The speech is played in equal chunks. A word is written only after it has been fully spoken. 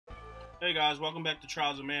Hey guys, welcome back to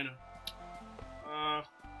Trials of Mana. Uh,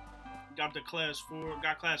 got the class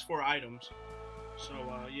 4 items. So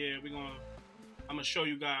yeah, I'm gonna show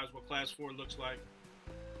you guys what class 4 looks like.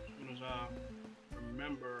 As soon as I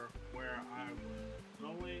remember where I was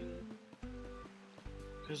going,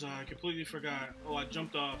 because I completely forgot. Oh, I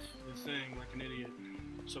jumped off the thing like an idiot.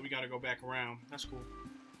 So we gotta go back around. That's cool.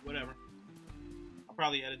 Whatever. I'll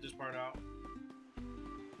probably edit this part out.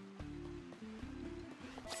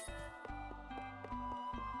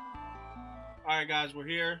 Alright guys, we're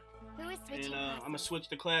here. And I'm gonna switch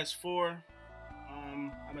to class 4.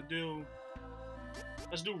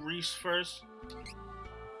 Let's do Reese first.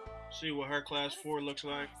 See what her class 4 looks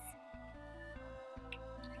like.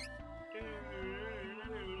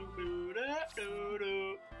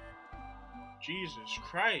 Jesus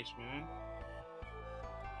Christ, man.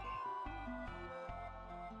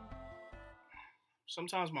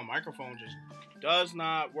 Sometimes my microphone just does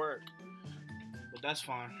not work. But that's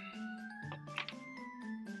fine.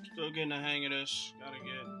 Still getting the hang of this. Gotta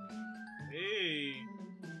get. Hey.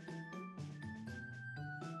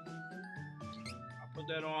 I put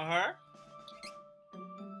that on her.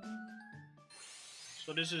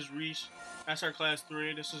 So this is Reese. That's our class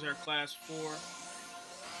 3. This is our class 4.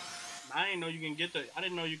 I didn't know you can get I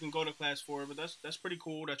didn't know you can go to class 4, but that's pretty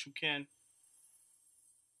cool that you can.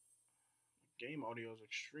 Game audio is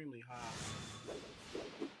extremely high.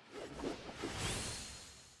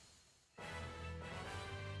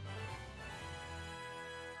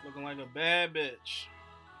 Looking like a bad bitch.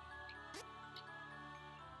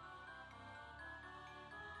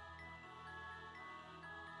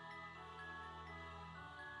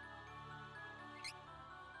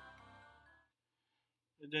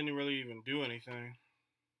 It didn't really even do anything.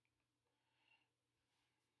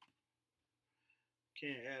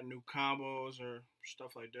 Can't add new combos or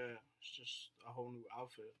stuff like that. It's just a whole new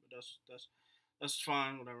outfit. But that's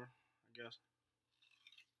fine, whatever, I guess.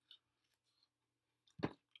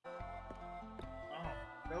 Oh,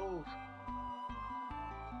 no.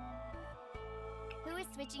 Who is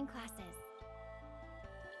switching classes?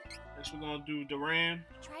 Next we're gonna do Duran.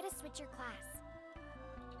 Try to switch your class.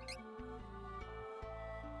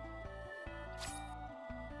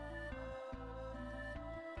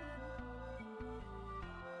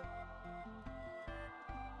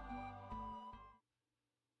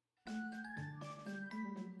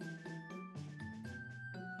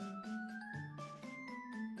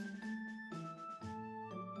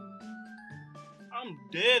 I'm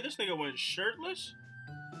dead. This nigga went shirtless.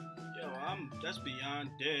 Yo, that's beyond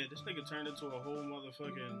dead. This nigga turned into a whole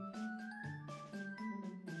motherfucking.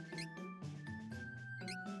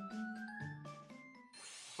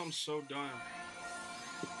 I'm so done.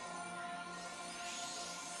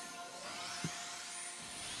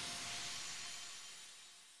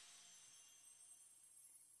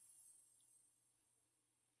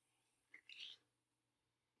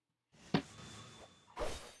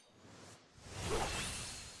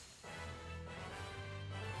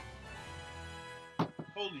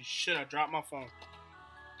 Holy shit, I dropped my phone.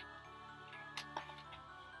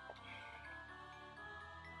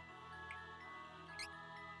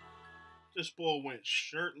 This boy went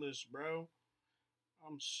shirtless, bro.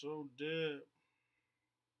 I'm so dead.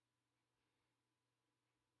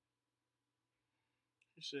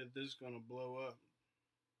 He said this is gonna blow up.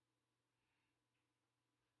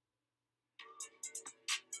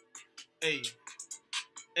 Hey.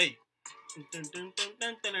 Hey. Who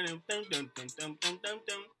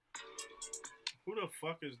the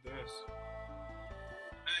fuck is this?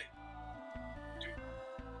 Hey. Dude.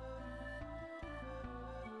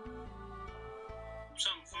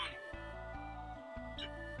 Something funny. Dude.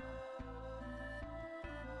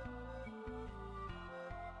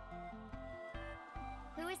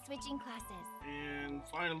 Who is switching classes? And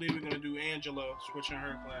finally, we're gonna do Angela, switching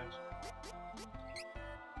her class.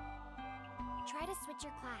 Try to switch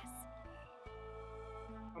your class.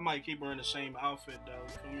 I might keep her in the same outfit though, you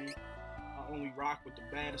feel me? I only rock with the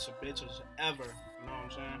baddest of bitches ever, you know what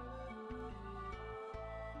I'm saying?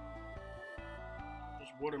 This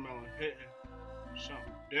watermelon hitting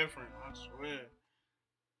something different, I swear.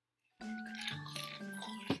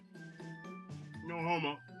 No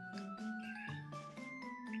homo.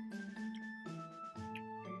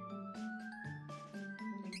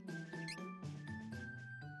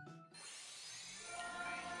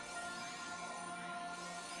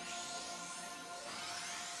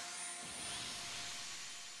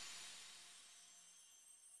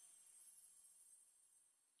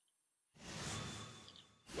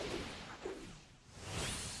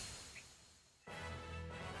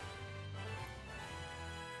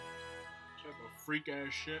 Type of freak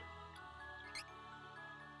ass shit.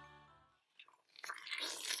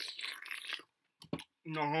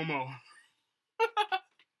 No homo.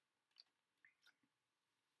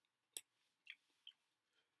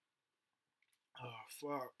 Oh,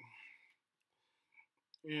 fuck.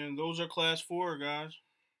 And those are class 4, guys.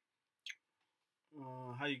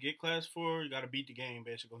 How you get class 4? You gotta beat the game,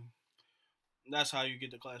 basically. That's how you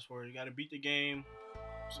get to class 4. You gotta beat the game.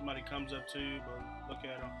 Somebody comes up to you, but look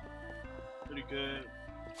at them. Pretty good.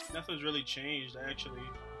 Nothing's really changed, actually.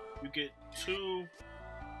 You get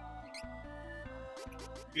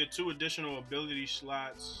two additional ability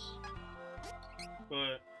slots,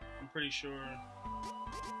 but I'm pretty sure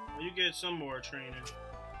you get some more training.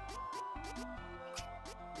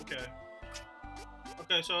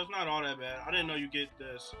 Okay, so it's not all that bad. I didn't know you get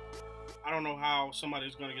this. I don't know how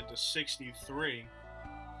somebody's gonna get to 63,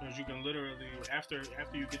 because you can literally after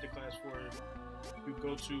you get to class 4, you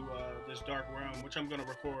go to this dark realm, which I'm gonna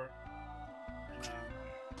record, and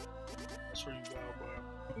that's where you go.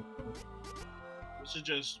 But this is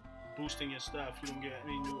just boosting your stuff. You don't get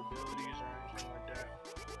any new abilities or anything like that.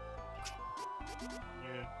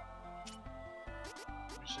 Yeah.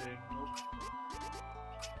 Let me see. Nope.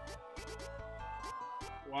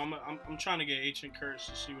 Well, I'm trying to get Ancient Curse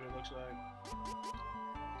to see what it looks like.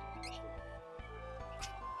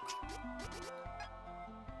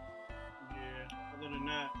 Yeah. Other than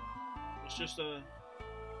that, it's just a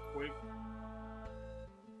quick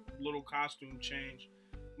little costume change.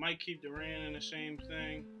 Might keep Duran in the same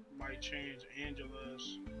thing. Might change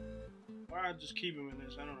Angela's. Or I'll just keep him in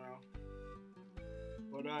this. I don't know.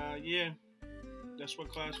 But yeah, that's what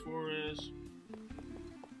class 4 is.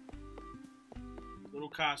 Little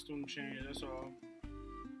costume change. That's all.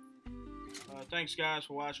 Thanks guys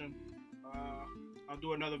for watching. I'll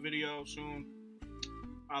do another video soon.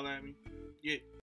 Holla at me. Yeah.